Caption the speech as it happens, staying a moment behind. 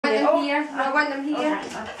here. I want them here.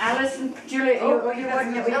 Alison, Julie, you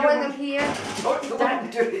want them? I want them here. Oh,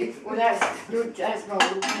 That, Julie. well, that's not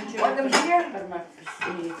open. Want them here?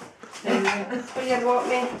 Will you want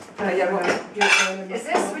me? Is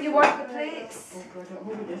this where you want the plates? Oh God, I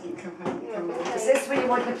hope it doesn't come out. Is this where you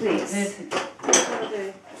want the plates? Is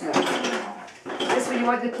this where you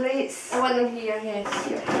want the plates? I want them here, yes.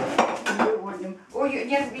 You don't want them. Oh, you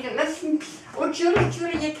listen. Oh,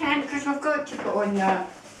 Julie, you can't because we've got to put on that.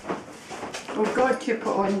 We've got to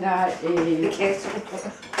put on that. The kettle.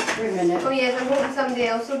 Wait a minute. Oh yes, I'm hoping somebody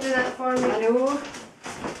else will do that for me. I know.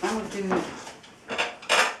 I'll do it.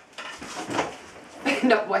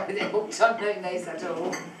 Not one of them will turn out nice at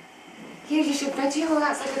all. Here, you should video.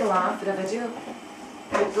 That's a good laugh for a video.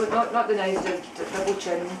 Not the nice double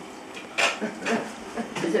chin.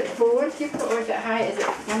 Is it 4 you put or is it high? Is it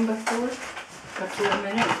number 4? For 4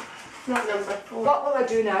 minutes? Not number 4. What will I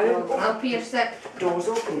do now? I'll pierce it. Doors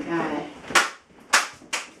open. Aye.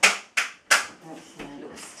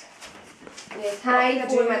 Closed. Yes, high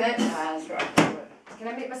 4 minutes. That's what I thought. Can I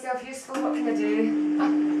make myself useful? What can I do?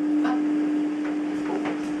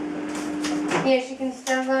 Yes, you can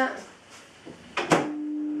stir that.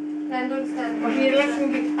 Then don't stand. Oh, here,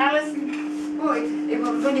 listen, Alison. Oh,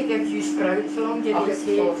 we're going to give you sprouts. How long did I'll it get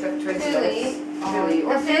take? 20 Too late. minutes. Too late.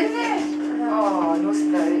 That's it. Oh, no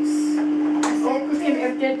sprouts. Oh, did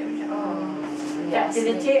Yes.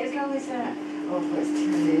 it take as long as that? Oh, it's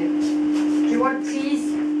too late. Do you want peas?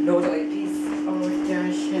 No, I don't like peas. Oh,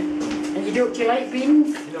 gosh. And do you like beans?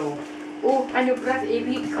 No. Oh, I know, but a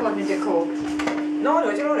wheat corn is it called? No,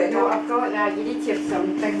 you're alright. No, I've got that. You need to have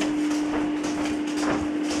something.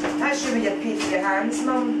 That's you with your pea for your hands,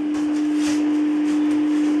 Mum.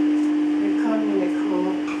 The corn and the coal.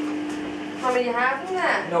 How many you having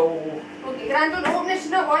that? No. Okay, Gran, don't open it,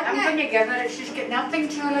 she's not wanting I'm it. going to give her it. She's got nothing,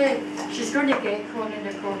 Julie. She's going to get corn and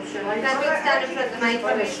the coal. She likes Gran, it. don't stand in front of the What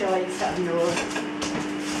microwave. does she like that? No.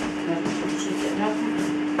 She's got nothing.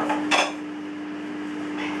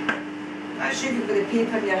 That's you with the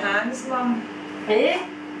paper in your hands, Mum. Eh?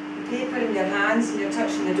 The paper in your hands and you're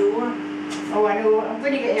touching the door. Oh, I know. I'm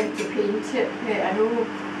going to get him to paint it. Yeah, I know.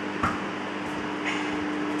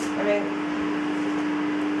 I mean,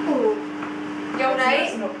 Oh. You alright?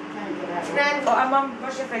 Can't get that one. Gran, oh, Mum,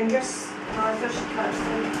 wash your fingers. oh, so she cuts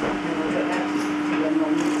them.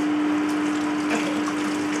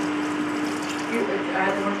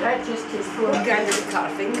 That just takes 4 Oh, minutes. Gran doesn't cut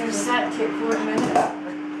her fingers. Does that take 4 minutes?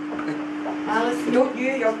 Alice, Don't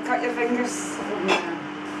you'll cut your fingers.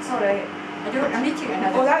 It's alright. I need to get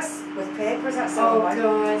another. Oh, that's with peppers, that's Oh, all right.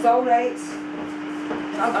 God. It's alright.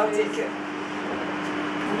 I'll take it. I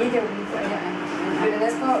need a wee bit of it. Put it in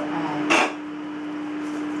this pot.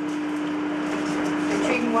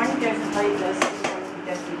 Between one doesn't like this and one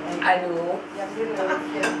doesn't like I know. You have to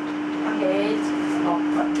like it. Head, up,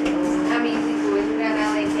 I'm easy going, Gran, I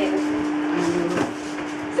like it.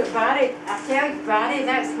 So Barry, I tell you, Barry,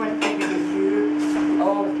 that's one thing about you.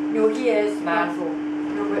 Oh, No, he is. Marvel.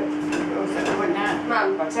 No, but also want that.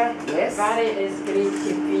 Mum, Butter? Yes. Barry is great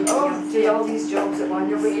to feed. Oh, see all these jobs at No,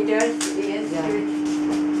 once. but he does. He is Yeah. good.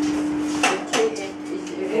 He's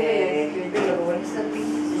good.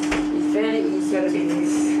 He's very easy to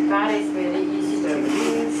use. Barry's very easy to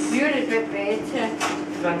use. You're a bit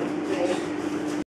better.